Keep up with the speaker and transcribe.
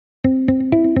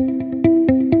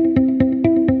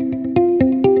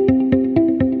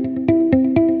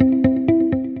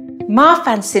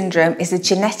Marfan syndrome is a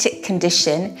genetic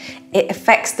condition. It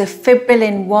affects the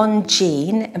fibrillin 1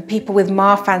 gene, and people with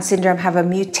Marfan syndrome have a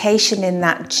mutation in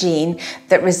that gene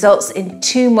that results in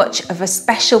too much of a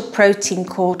special protein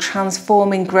called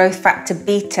transforming growth factor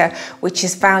beta, which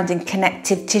is found in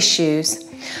connective tissues.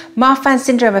 Marfan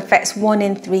syndrome affects 1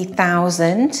 in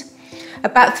 3,000.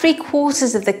 About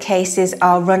 3/4 of the cases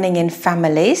are running in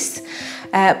families.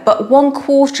 But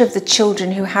 1/4 of the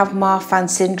children who have Marfan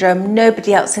syndrome,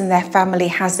 nobody else in their family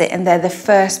has it, and they're the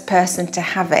first person to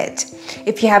have it.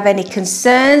 If you have any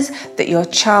concerns that your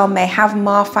child may have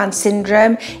Marfan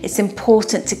syndrome, it's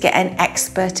important to get an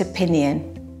expert opinion.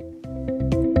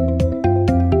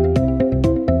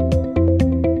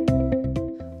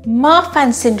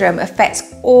 Marfan syndrome affects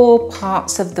all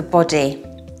parts of the body.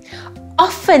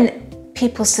 Often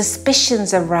people's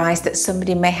suspicions arise that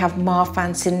somebody may have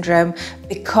Marfan syndrome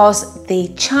because the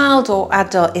child or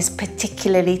adult is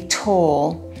particularly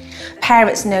tall.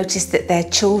 Parents notice that their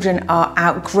children are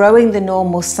outgrowing the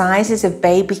normal sizes of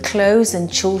baby clothes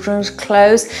and children's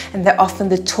clothes, and they're often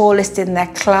the tallest in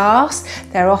their class.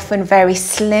 They're often very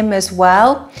slim as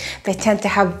well. They tend to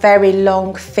have very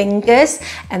long fingers,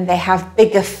 and they have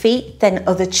bigger feet than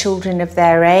other children of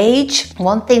their age.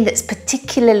 One thing that's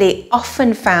particularly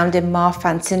often found in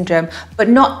Marfan syndrome, but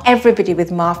not everybody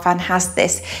with Marfan has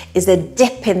this, is a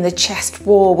dip in the chest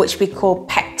wall, which we call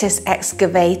pectus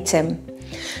excavatum.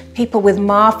 People with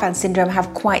Marfan syndrome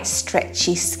have quite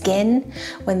stretchy skin.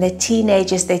 When they're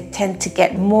teenagers, they tend to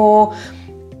get more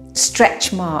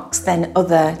stretch marks than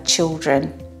other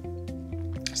children.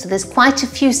 So there's quite a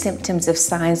few symptoms of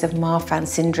signs of Marfan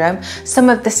syndrome. Some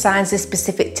of the signs are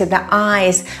specific to the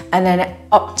eyes, and an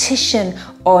optician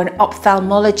or an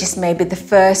ophthalmologist may be the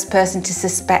first person to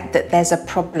suspect that there's a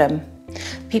problem.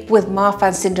 People with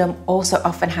Marfan syndrome also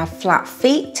often have flat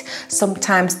feet.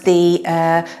 Sometimes the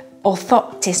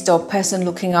orthoptist or person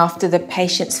looking after the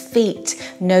patient's feet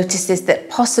notices that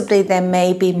possibly there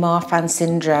may be Marfan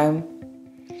syndrome.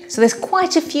 So there's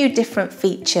quite a few different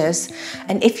features,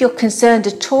 and if you're concerned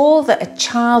at all that a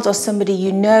child or somebody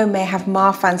you know may have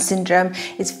Marfan syndrome,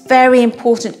 it's very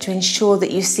important to ensure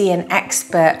that you see an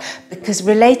expert, because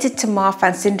related to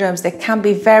Marfan syndromes there can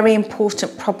be very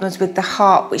important problems with the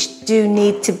heart which do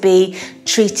need to be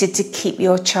treated to keep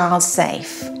your child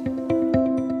safe.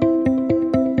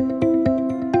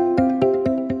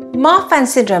 Marfan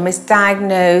syndrome is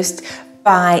diagnosed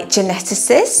by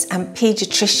geneticists and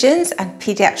paediatricians and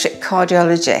paediatric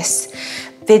cardiologists.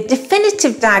 The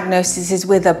definitive diagnosis is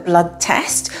with a blood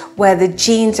test where the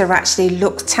genes are actually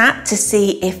looked at to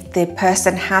see if the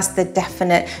person has the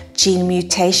definite gene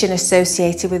mutation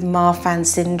associated with Marfan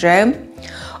syndrome.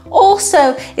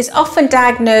 Also, it's often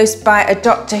diagnosed by a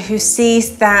doctor who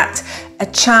sees that a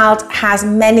child has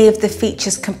many of the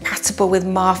features compatible with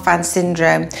Marfan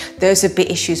syndrome. Those would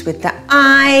be issues with the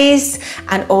eyes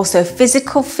and also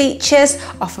physical features.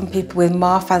 Often people with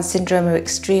Marfan syndrome are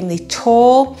extremely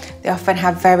tall. They often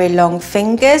have very long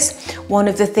fingers. One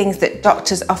of the things that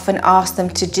doctors often ask them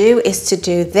to do is to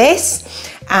do this.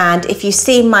 And if you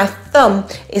see, my thumb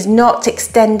is not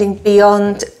extending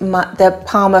beyond the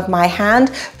palm of my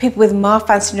hand. People with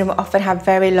Marfan syndrome often have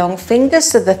very long fingers,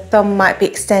 so the thumb might be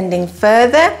extending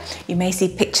further. You may see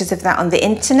pictures of that on the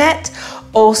internet.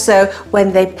 Also,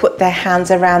 when they put their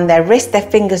hands around their wrist, their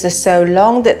fingers are so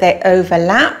long that they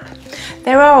overlap.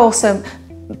 There are also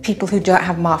people who don't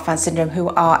have Marfan syndrome who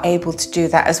are able to do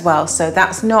that as well. So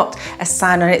that's not a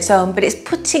sign on its own, but it's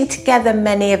putting together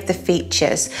many of the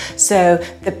features. So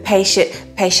the patient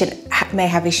may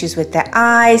have issues with their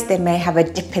eyes, they may have a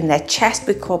dip in their chest,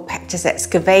 we call pectus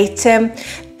excavatum.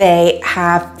 They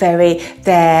have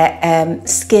their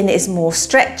skin is more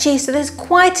stretchy. So there's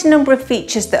quite a number of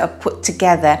features that are put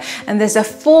together. And there's a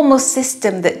formal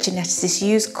system that geneticists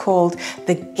use called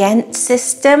the Ghent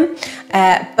system.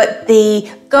 But the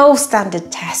gold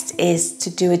standard test is to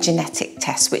do a genetic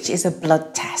test, which is a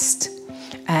blood test.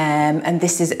 And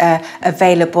this is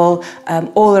available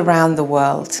all around the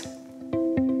world.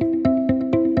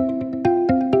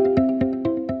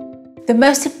 The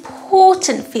most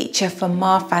important feature for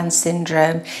Marfan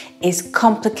syndrome is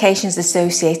complications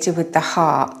associated with the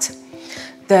heart.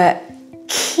 The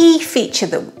key feature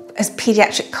that as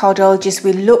paediatric cardiologists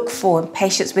we look for in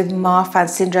patients with Marfan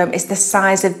syndrome is the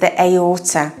size of the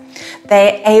aorta.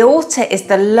 The aorta is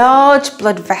the large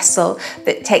blood vessel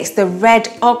that takes the red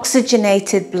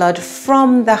oxygenated blood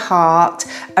from the heart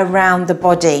around the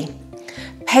body.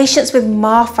 Patients with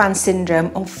Marfan syndrome,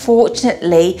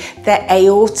 unfortunately, their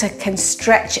aorta can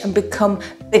stretch and become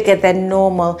bigger than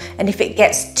normal, and if it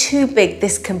gets too big,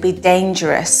 this can be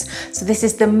dangerous. So this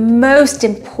is the most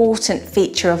important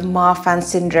feature of Marfan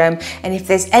syndrome, and if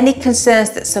there's any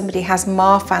concerns that somebody has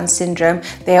Marfan syndrome,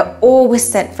 they are always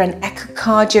sent for an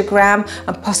echocardiogram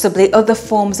and possibly other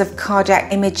forms of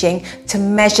cardiac imaging to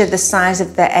measure the size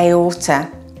of their aorta.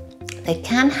 They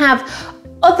can have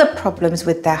other problems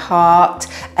with their heart.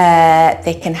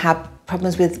 They can have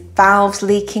problems with valves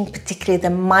leaking, particularly the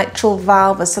mitral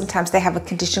valve, or sometimes they have a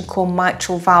condition called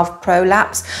mitral valve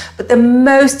prolapse. But the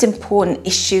most important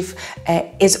issue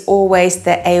is always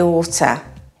the aorta.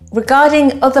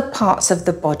 Regarding other parts of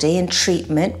the body and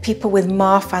treatment, people with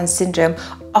Marfan syndrome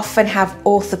often have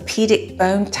orthopedic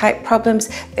bone type problems.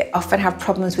 They often have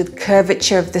problems with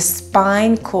curvature of the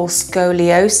spine called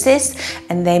scoliosis,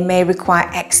 and they may require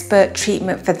expert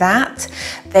treatment for that.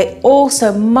 They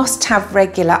also must have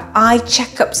regular eye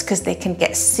checkups because they can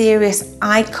get serious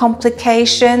eye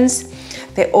complications.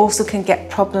 They also can get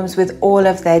problems with all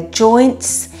of their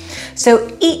joints.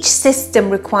 So each system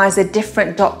requires a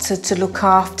different doctor to look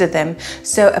after them.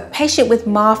 So a patient with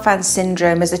Marfan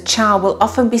syndrome as a child will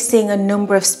often be seeing a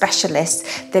number of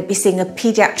specialists. They'll be seeing a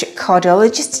paediatric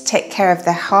cardiologist to take care of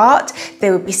their heart.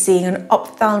 They would be seeing an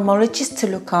ophthalmologist to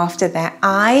look after their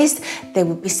eyes. They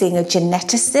would be seeing a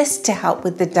geneticist to help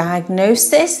with the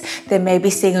diagnosis. They may be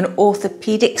seeing an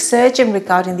orthopedic surgeon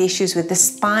regarding the issues with the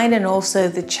spine and also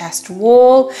the chest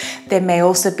wall. They may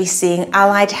also be seeing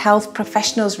allied health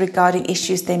professionals regarding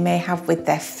issues they may have with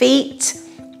their feet.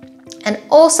 And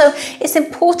also, it's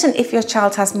important if your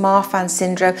child has Marfan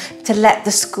syndrome to let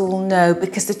the school know,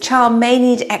 because the child may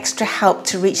need extra help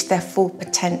to reach their full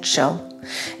potential.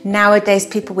 Nowadays,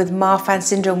 people with Marfan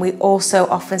syndrome, we also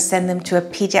often send them to a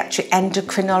paediatric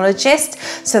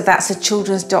endocrinologist. So that's a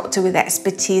children's doctor with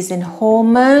expertise in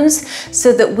hormones,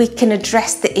 so that we can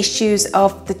address the issues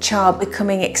of the child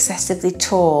becoming excessively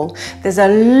tall. There's a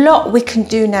lot we can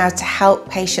do now to help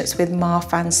patients with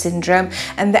Marfan syndrome,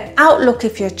 and the outlook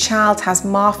if your child has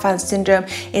Marfan syndrome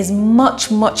is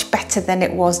much, much better than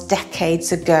it was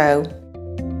decades ago.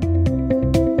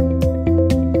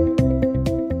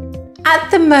 At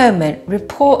the moment,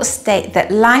 reports state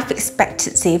that life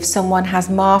expectancy if someone has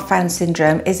Marfan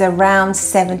syndrome is around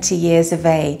 70 years of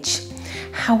age.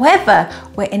 However,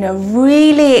 we're in a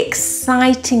really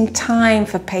exciting time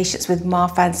for patients with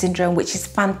Marfan syndrome, which is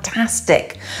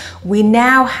fantastic. We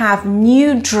now have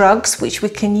new drugs which we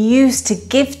can use to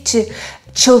give to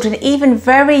children, even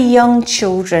very young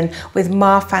children with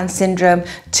Marfan syndrome,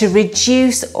 to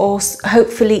reduce or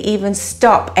hopefully even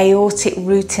stop aortic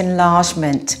root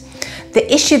enlargement.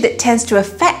 The issue that tends to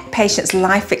affect patients'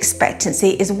 life expectancy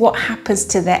is what happens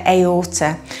to their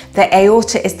aorta. The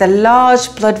aorta is the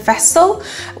large blood vessel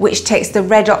which takes the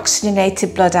red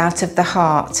oxygenated blood out of the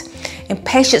heart. In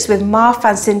patients with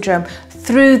Marfan syndrome,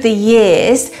 through the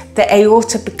years, the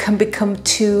aorta can become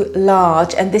too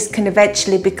large, and this can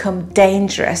eventually become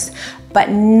dangerous. But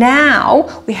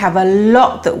now we have a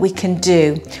lot that we can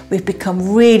do. We've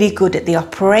become really good at the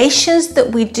operations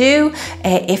that we do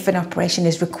if an operation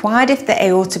is required, if the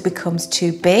aorta becomes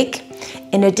too big.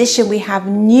 In addition, we have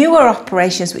newer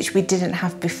operations which we didn't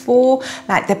have before,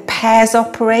 like the PAIRS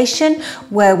operation,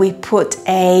 where we put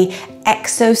a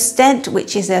exostent,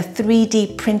 which is a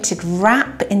 3D printed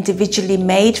wrap individually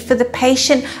made for the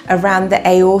patient around the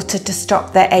aorta to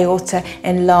stop the aorta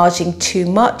enlarging too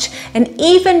much. And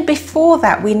even before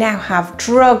that, we now have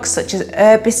drugs such as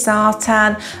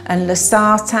irbesartan and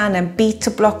losartan and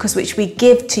beta blockers, which we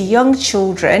give to young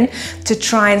children to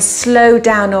try and slow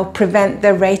down or prevent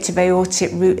the rate of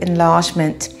aortic root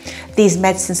enlargement. These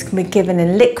medicines can be given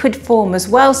in liquid form as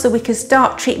well, so we can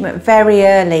start treatment very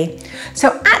early.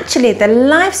 So actually, the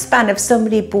lifespan of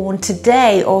somebody born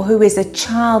today or who is a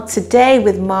child today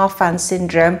with Marfan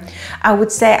syndrome, I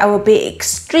would say I would be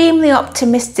extremely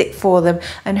optimistic for them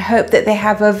and hope that they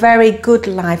have a very good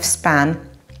lifespan.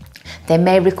 They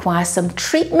may require some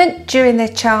treatment during their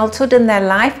childhood and their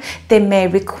life. They may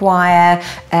require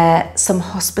some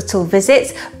hospital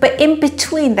visits, but in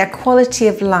between, their quality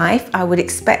of life, I would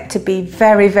expect to be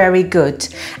very, very good.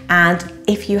 And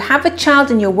if you have a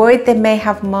child and you're worried they may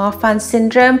have Marfan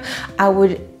syndrome, I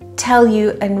would tell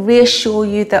you and reassure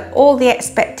you that all the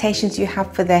expectations you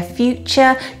have for their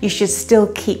future, you should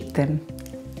still keep them.